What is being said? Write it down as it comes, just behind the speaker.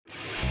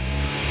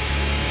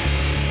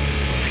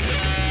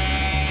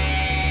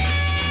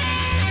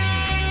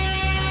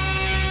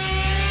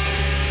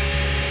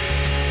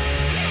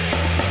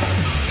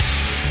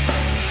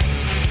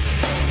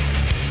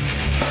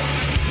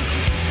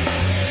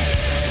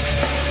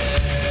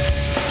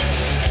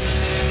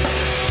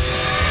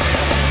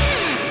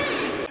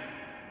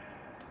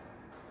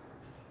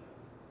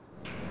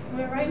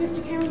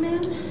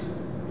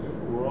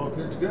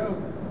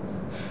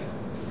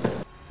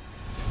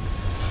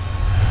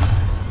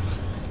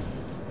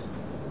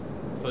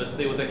Want to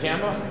stay with the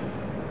camera?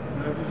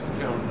 I've used the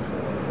camera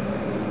before.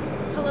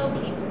 Hello,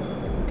 King.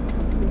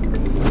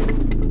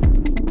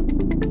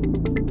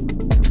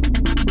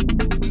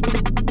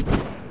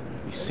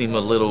 You seem a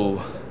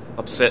little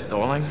upset,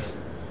 darling.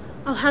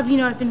 I'll have you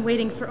know I've been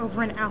waiting for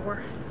over an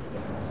hour.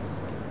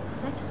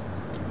 Set?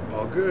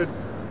 All good.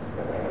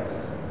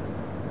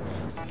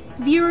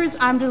 Viewers,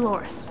 I'm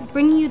Delores,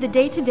 bringing you the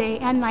day-to-day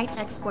and night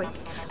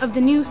exploits of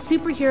the new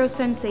superhero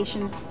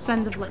sensation,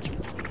 Sonsoflegend.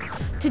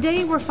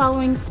 Today we're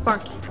following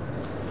Sparky,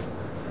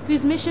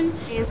 whose mission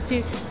is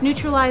to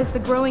neutralize the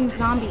growing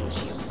zombie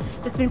issue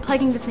that's been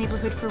plaguing this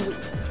neighborhood for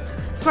weeks.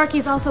 Sparky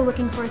is also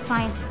looking for a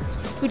scientist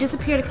who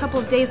disappeared a couple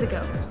of days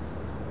ago.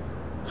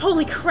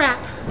 Holy crap!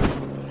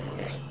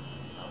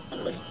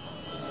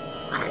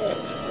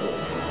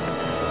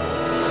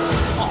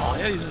 Oh,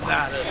 isn't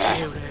that a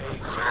beauty?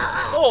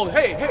 Oh,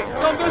 hey,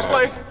 come this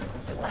way.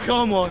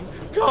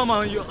 Come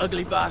on, you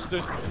ugly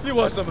bastard. You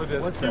want some of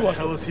this? What the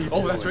hell is he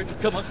Oh, doing? that's right.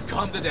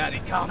 Come to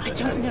daddy, come to I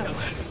don't daddy. know.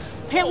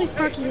 Apparently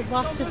Sparky has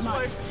lost his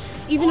mind.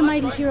 Even a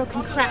mighty hero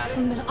can crack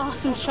from the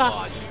awesome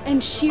shock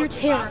and sheer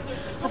terror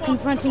of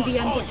confronting the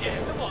undead.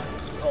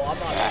 Oh, I'm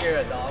not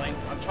scared, darling.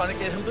 I'm trying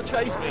to get him to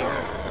chase me.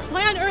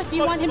 Why on earth do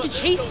you want him to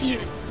chase you?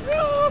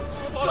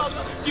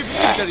 Give me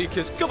a daddy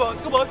kiss. Come on.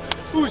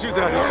 Who's your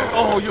daddy?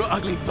 Oh, you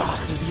ugly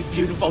bastard, you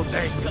beautiful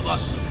thing. Come on.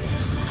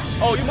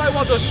 Oh, you might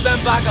want to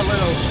stand back a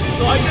little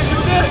so I can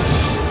do this.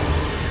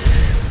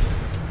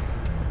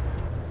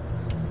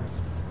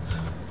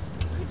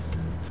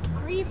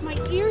 Grieve, my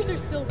ears are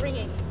still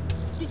ringing.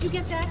 Did you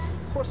get that?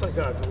 Of course I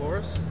got it,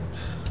 Delores.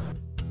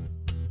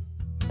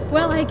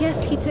 Well, I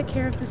guess he took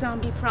care of the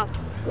zombie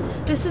problem.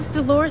 This is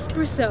Delores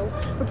Brousseau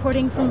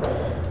reporting from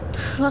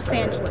Los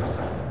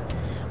Angeles,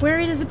 where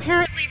it is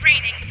apparently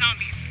raining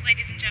zombies,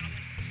 ladies and gentlemen.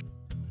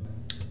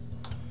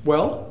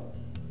 Well,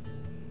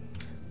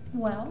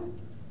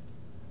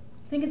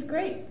 I think it's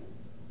great.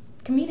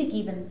 Comedic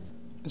even.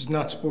 it's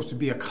not supposed to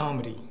be a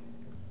comedy.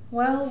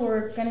 Well,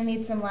 we're gonna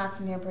need some laughs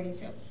in here pretty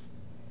soon.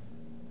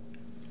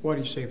 Why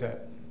do you say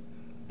that?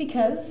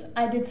 Because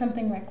I did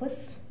something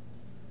reckless.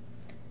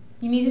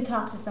 You need to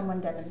talk to someone,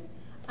 Devin.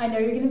 I know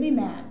you're gonna be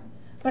mad,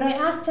 but I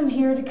asked him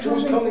here to come.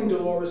 Who's coming,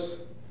 Delores?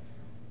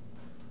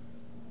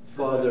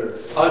 Father.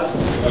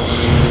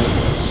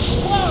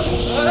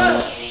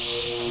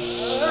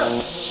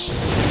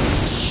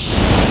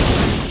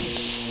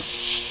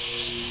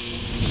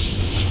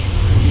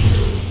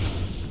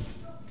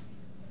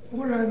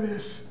 What did I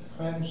miss?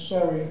 I'm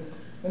sorry.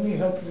 Let me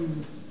help you.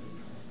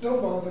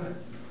 Don't bother.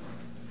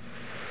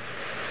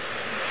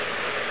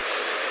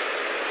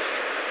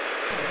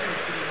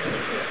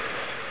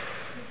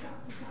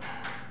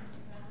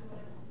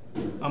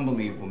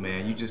 Unbelievable,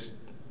 man. You just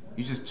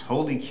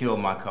totally killed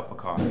my cup of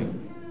coffee.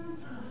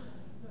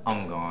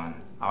 I'm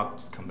gone. I'll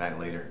just come back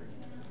later.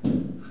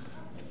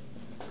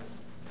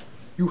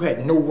 You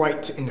had no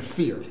right to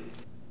interfere.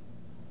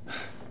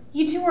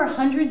 You two are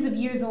hundreds of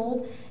years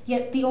old,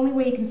 yet the only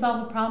way you can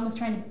solve a problem is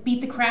trying to beat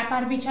the crap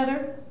out of each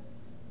other?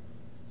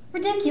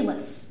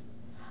 Ridiculous.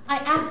 I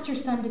asked your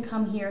son to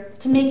come here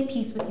to make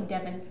peace with you,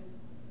 Devin.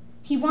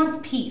 He wants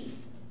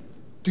peace.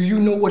 Do you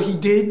know what he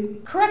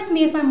did? Correct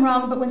me if I'm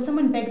wrong, but when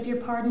someone begs your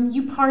pardon,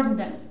 you pardon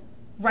them,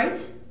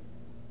 right?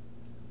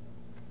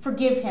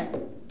 Forgive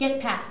him.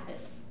 Get past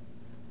this.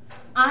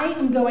 I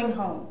am going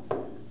home.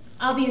 It's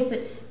obvious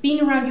that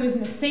being around you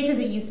isn't as safe as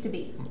it used to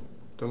be.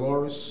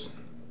 Delores,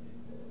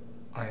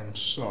 I am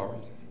sorry.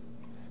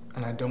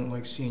 And I don't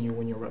like seeing you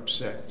when you're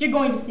upset. You're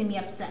going to see me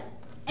upset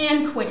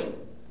and quitting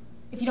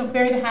if you don't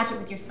bury the hatchet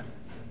with your son.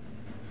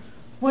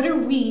 What are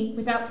we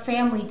without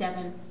family,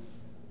 Devin?